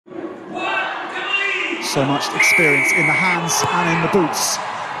So much experience in the hands and in the boots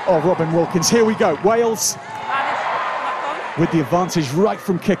of Robin Wilkins. Here we go, Wales with the advantage right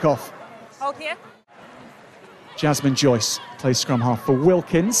from kickoff. Hold here. Jasmine Joyce plays scrum half for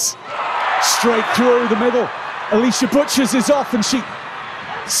Wilkins. Straight through the middle. Alicia Butchers is off and she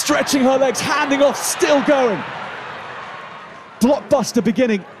stretching her legs, handing off, still going. Blockbuster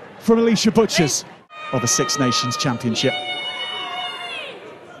beginning from Alicia Butchers of the Six Nations Championship.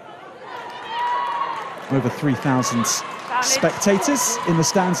 Over 3,000 spectators in the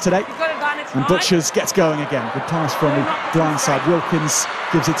stands today. And Butchers gets going again. Good pass from the blind side. Wilkins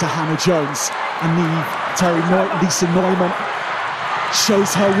gives it to Hannah Jones. And Lisa Neumann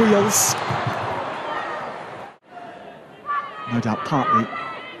shows her wheels. No doubt partly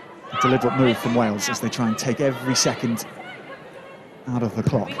a deliberate move from Wales as they try and take every second out of the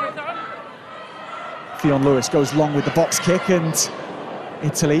clock. Fionn Lewis goes long with the box kick, and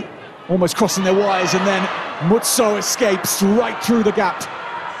Italy almost crossing their wires, and then Muzzo escapes right through the gap.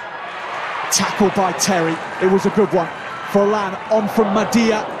 Tackled by Terry. It was a good one. Forlan on from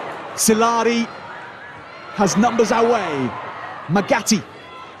Madia. Silari has numbers our way. Magatti.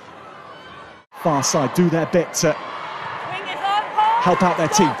 Far side do their bit to help out their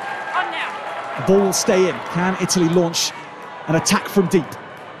team. The ball will stay in. Can Italy launch an attack from deep?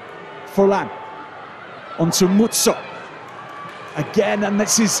 Forlan onto Muzzo. Again, and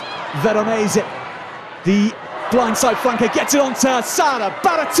this is Veronese. The blindside flanker gets it onto Sara.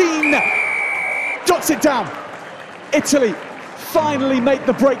 Baratin jots it down. Italy finally make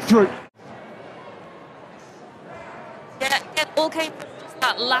the breakthrough. Yeah, it all came from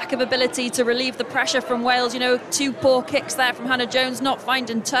that lack of ability to relieve the pressure from Wales. You know, two poor kicks there from Hannah Jones, not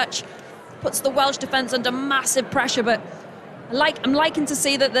finding touch. Puts the Welsh defence under massive pressure, but I'm liking to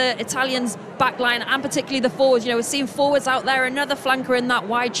see that the Italians' backline, and particularly the forwards, you know, we're seeing forwards out there, another flanker in that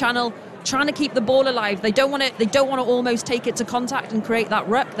wide channel, trying to keep the ball alive. They don't want to almost take it to contact and create that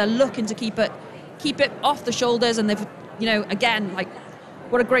ruck. They're looking to keep it off the shoulders, and they've, you know, again, like,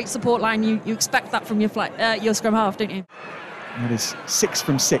 what a great support line. You expect that from your scrum half, don't you? That is 6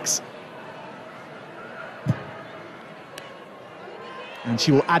 from 6. And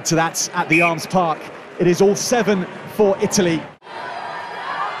she will add to that at the Arms Park. It is all 7 for Italy.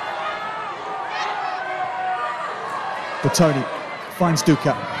 Bertoni finds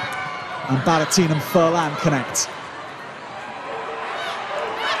Duca, and Baratin and Forlan connect.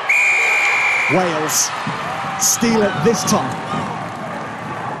 Wales steal it this time.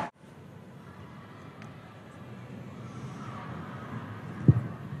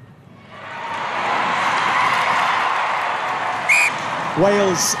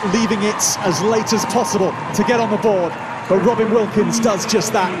 Wales leaving it as late as possible to get on the board, but Robin Wilkins does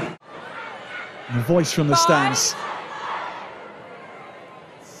just that. And a voice from the stands.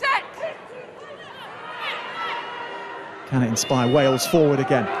 Set. Can it inspire Wales forward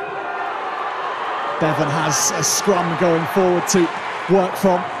again? Bevan has a scrum going forward to work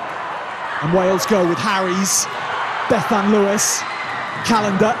from, and Wales go with Harries, Bethan Lewis,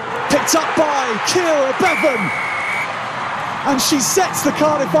 Calendar, picked up by Kira Bevan. And she sets the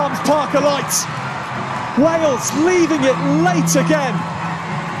Cardiff Arms Park alight. Wales leaving it late again.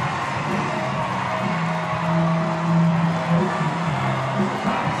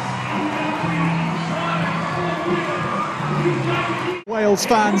 Wales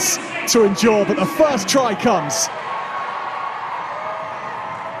fans to endure, but the first try comes.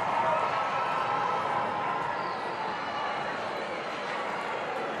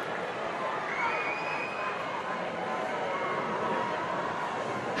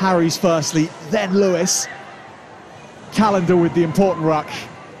 Harries firstly, then Lewis. Calendar with the important ruck.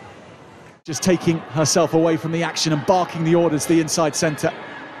 Just taking herself away from the action and barking the orders the inside centre.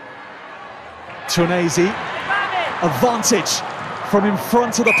 Tornesi, advantage from in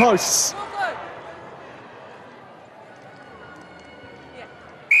front of the posts. Yeah.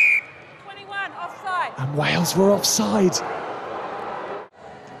 21, offside. And Wales were offside.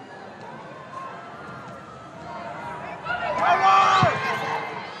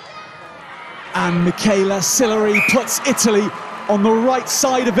 And Michaela Sillery puts Italy on the right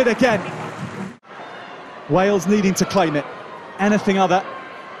side of it again. Wales needing to claim it. Anything other,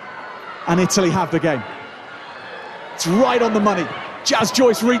 and Italy have the game. It's right on the money. Jazz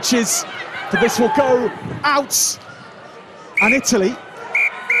Joyce reaches, but this will go out. And Italy,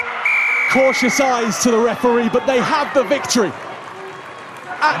 cautious eyes to the referee, but they have the victory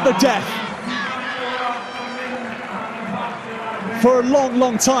at the death. For a long,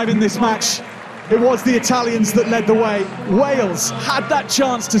 long time in this match, it was the Italians that led the way. Wales had that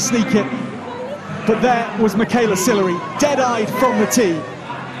chance to sneak it, but there was Michaela Sillery, dead-eyed from the tee.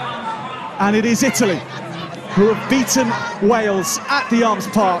 And it is Italy who have beaten Wales at the Arms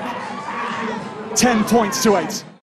Park 10 points to 8.